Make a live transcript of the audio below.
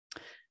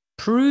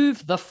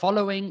Prove the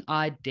following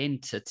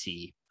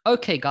identity.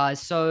 Okay,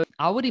 guys, so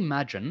I would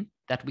imagine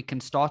that we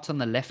can start on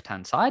the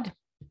left-hand side.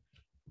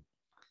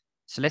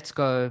 So let's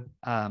go,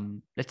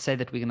 let's say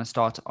that we're going to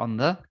start on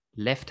the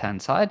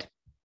left-hand side.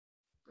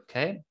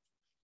 Okay.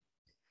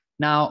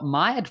 Now,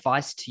 my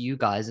advice to you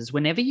guys is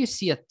whenever you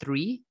see a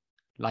 3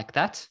 like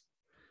that,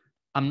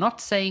 I'm not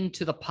saying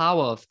to the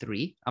power of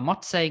 3. I'm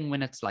not saying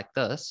when it's like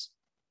this.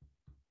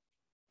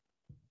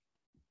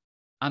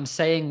 I'm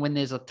saying when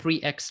there's a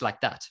 3x like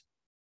that.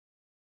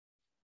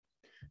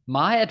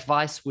 My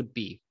advice would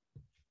be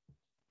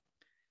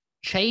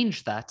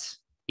change that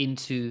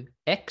into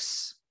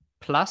x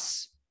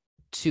plus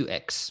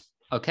 2x,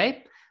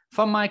 okay?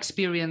 From my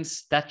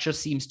experience, that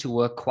just seems to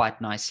work quite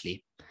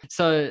nicely.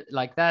 So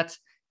like that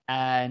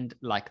and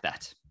like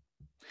that.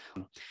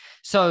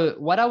 So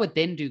what I would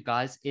then do,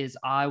 guys, is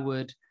I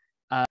would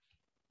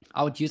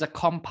use a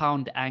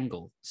compound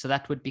angle. So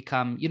that would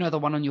become, you know, the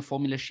one on your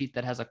formula sheet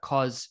that has a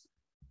cos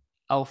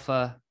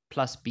alpha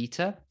plus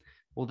beta.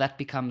 Well, that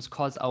becomes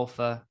cos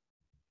alpha,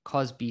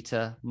 cos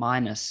beta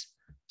minus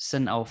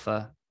sin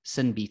alpha,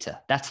 sin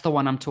beta. That's the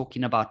one I'm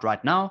talking about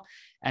right now.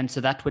 And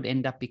so that would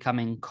end up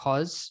becoming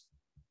cos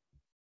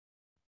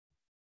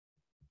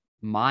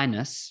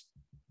minus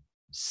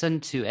sin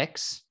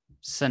 2x,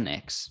 sin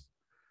x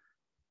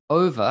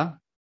over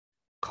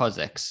cos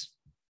x.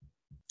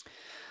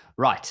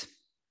 Right.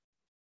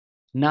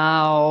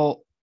 Now,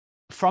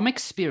 from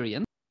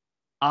experience,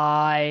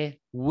 I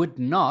would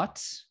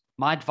not,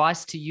 my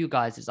advice to you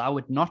guys is I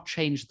would not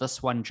change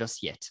this one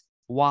just yet.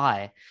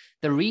 Why?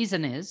 The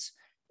reason is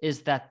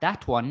that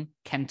that one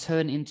can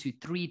turn into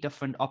 3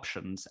 different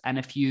options. And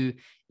if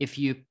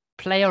you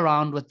play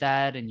around with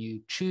that and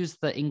you choose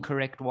the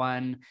incorrect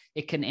one,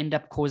 it can end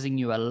up causing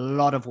you a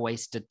lot of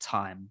wasted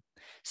time.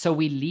 So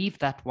we leave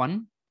that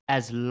one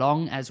as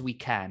long as we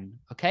can.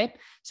 Okay.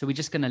 So we're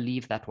just going to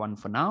leave that one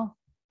for now.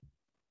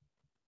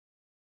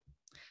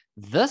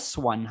 This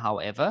one,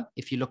 however,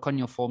 if you look on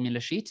your formula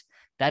sheet,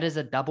 that is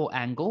a double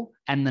angle.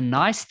 And the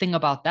nice thing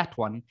about that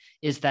one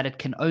is that it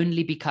can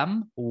only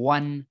become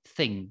one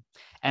thing.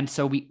 And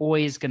so we're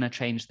always going to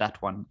change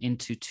that one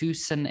into 2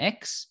 sin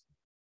x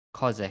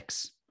cos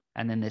x.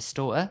 And then there's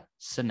still a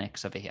sin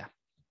x over here.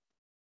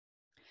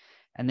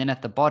 And then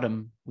at the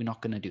bottom, we're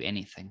not going to do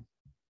anything.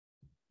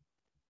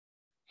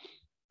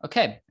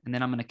 Okay. And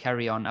then I'm going to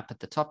carry on up at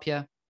the top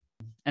here.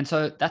 And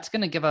so that's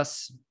going to give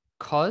us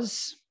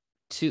cos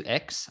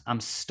 2x. I'm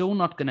still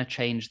not going to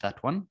change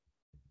that one.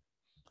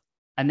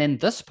 And then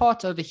this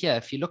part over here,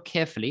 if you look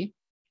carefully,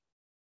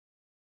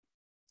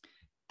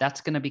 that's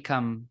going to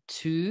become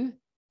 2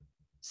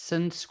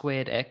 sin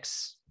squared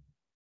x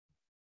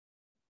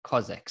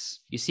cos x.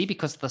 You see,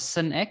 because the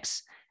sin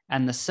x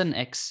and the sin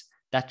x,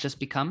 that just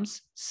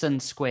becomes sin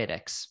squared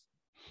x.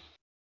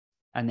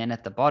 And then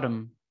at the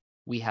bottom,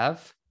 we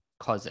have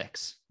cos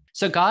x.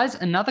 So guys,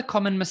 another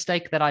common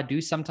mistake that I do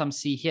sometimes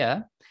see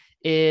here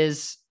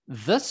is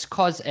this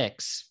cos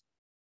x.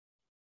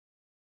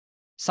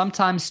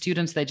 Sometimes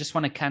students, they just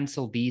want to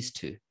cancel these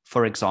two,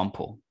 for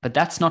example, but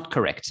that's not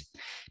correct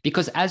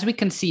because as we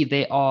can see,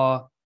 there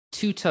are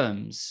 2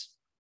 terms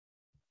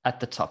at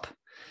the top.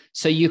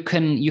 So you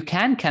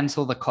can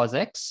cancel the cos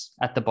x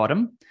at the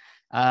bottom,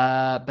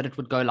 but it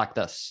would go like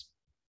this.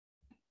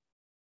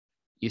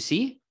 You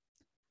see?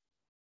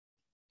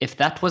 If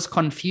that was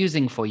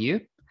confusing for you,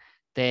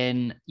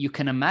 then you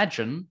can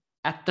imagine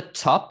at the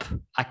top,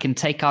 I can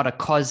take out a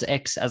cos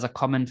x as a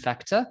common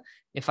factor.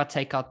 If I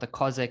take out the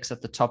cos x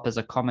at the top as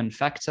a common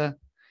factor,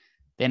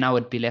 then I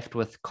would be left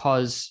with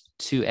cos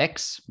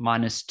 2x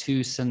minus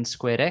 2 sin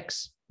squared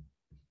x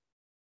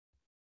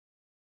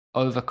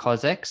over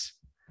cos x.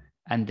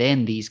 And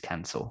then these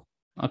cancel.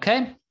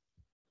 Okay.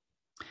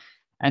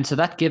 And so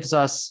that gives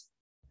us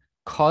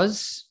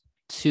cos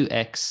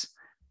 2x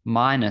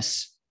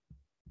minus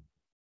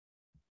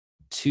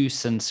 2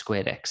 sin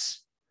squared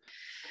x.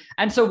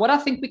 And so what I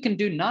think we can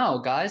do now,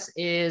 guys,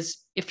 is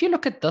if you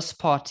look at this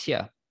part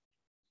here,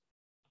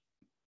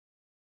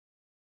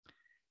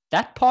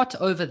 that part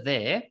over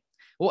there,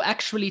 or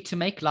actually to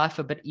make life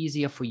a bit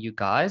easier for you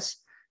guys,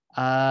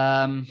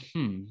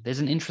 there's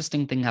an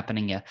interesting thing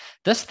happening here.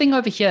 This thing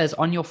over here is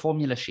on your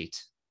formula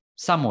sheet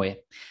somewhere.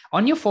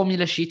 On your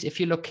formula sheet, if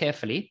you look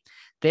carefully,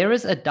 there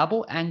is a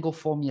double angle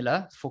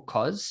formula for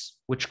cos,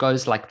 which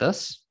goes like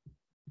this.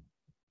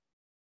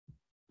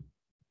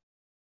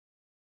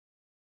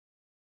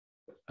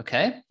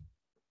 Okay.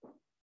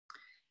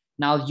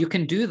 Now you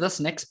can do this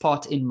next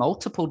part in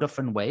multiple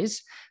different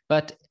ways,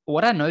 but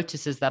what I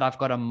notice is that I've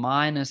got a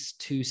minus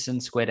 2 sin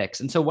squared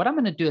x. And so what I'm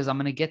going to do is I'm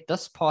going to get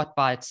this part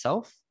by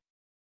itself.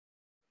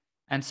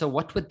 And so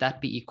what would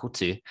that be equal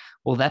to?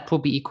 Well, that will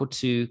be equal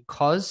to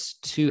cos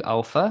 2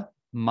 alpha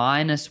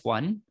minus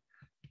 1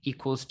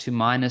 equals to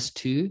minus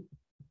 2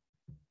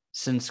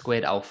 sin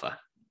squared alpha.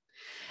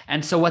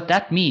 And so what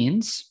that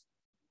means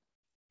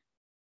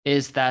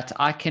is that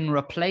I can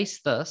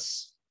replace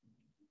this.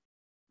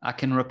 I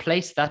can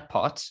replace that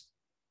part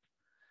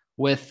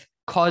with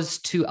cos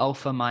 2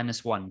 alpha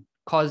minus 1.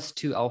 Cos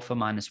 2 alpha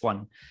minus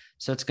 1.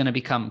 So it's going to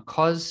become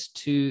cos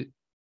 2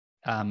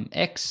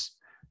 x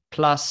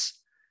plus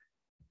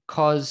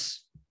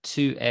cos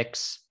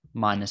 2x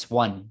minus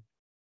 1.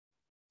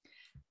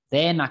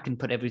 Then I can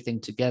put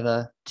everything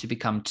together to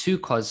become 2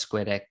 cos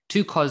squared x,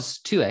 2 cos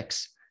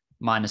 2x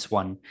minus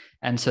 1.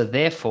 And so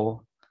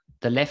therefore,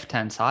 the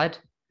left-hand side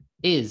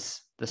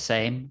is the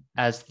same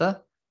as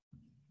the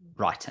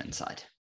right-hand side.